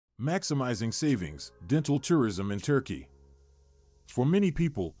Maximizing savings, dental tourism in Turkey. For many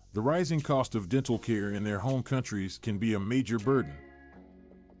people, the rising cost of dental care in their home countries can be a major burden.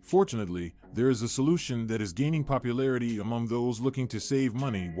 Fortunately, there is a solution that is gaining popularity among those looking to save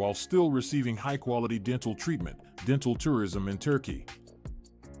money while still receiving high-quality dental treatment: dental tourism in Turkey.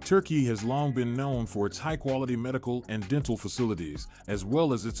 Turkey has long been known for its high-quality medical and dental facilities, as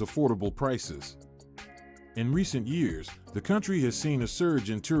well as its affordable prices. In recent years, the country has seen a surge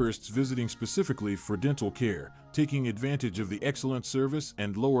in tourists visiting specifically for dental care, taking advantage of the excellent service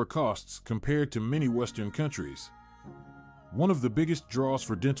and lower costs compared to many Western countries. One of the biggest draws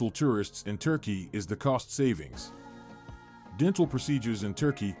for dental tourists in Turkey is the cost savings. Dental procedures in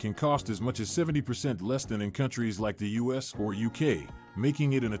Turkey can cost as much as 70% less than in countries like the US or UK,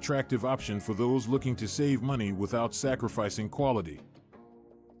 making it an attractive option for those looking to save money without sacrificing quality.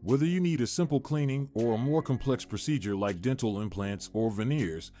 Whether you need a simple cleaning or a more complex procedure like dental implants or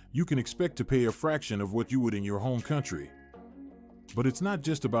veneers, you can expect to pay a fraction of what you would in your home country. But it's not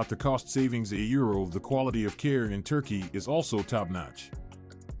just about the cost savings. The quality of care in Turkey is also top-notch.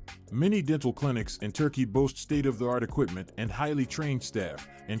 Many dental clinics in Turkey boast state-of-the-art equipment and highly trained staff,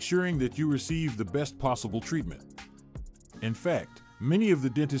 ensuring that you receive the best possible treatment. In fact, many of the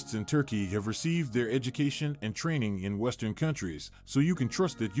dentists in Turkey have received their education and training in Western countries, so you can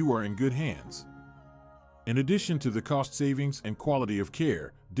trust that you are in good hands. In addition to the cost savings and quality of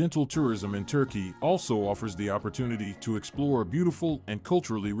care, dental tourism in Turkey also offers the opportunity to explore a beautiful and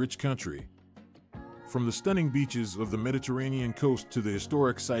culturally rich country. From the stunning beaches of the Mediterranean coast to the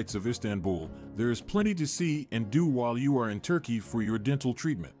historic sites of Istanbul, there is plenty to see and do while you are in Turkey for your dental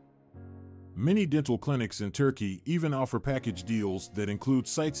treatment. Many dental clinics in Turkey even offer package deals that include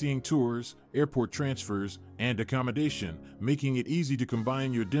sightseeing tours, airport transfers, and accommodation, making it easy to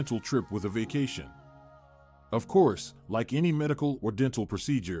combine your dental trip with a vacation. Of course, like any medical or dental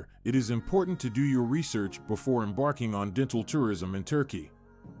procedure, it is important to do your research before embarking on dental tourism in Turkey.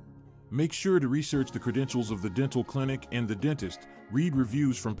 Make sure to research the credentials of the dental clinic and the dentist, read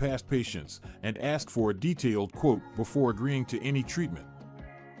reviews from past patients, and ask for a detailed quote before agreeing to any treatment.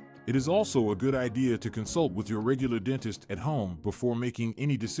 It is also a good idea to consult with your regular dentist at home before making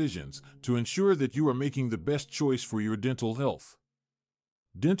any decisions to ensure that you are making the best choice for your dental health.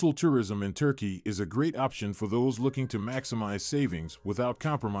 Dental tourism in Turkey is a great option for those looking to maximize savings without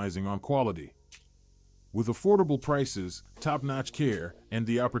compromising on quality. With affordable prices, top-notch care, and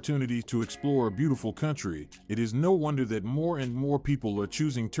the opportunity to explore a beautiful country, it is no wonder that more and more people are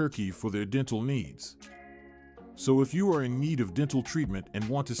choosing Turkey for their dental needs. So if you are in need of dental treatment and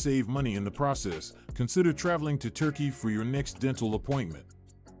want to save money in the process, consider traveling to Turkey for your next dental appointment.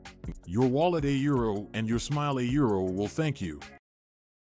 Your wallet €1 and your smile €1 will thank you.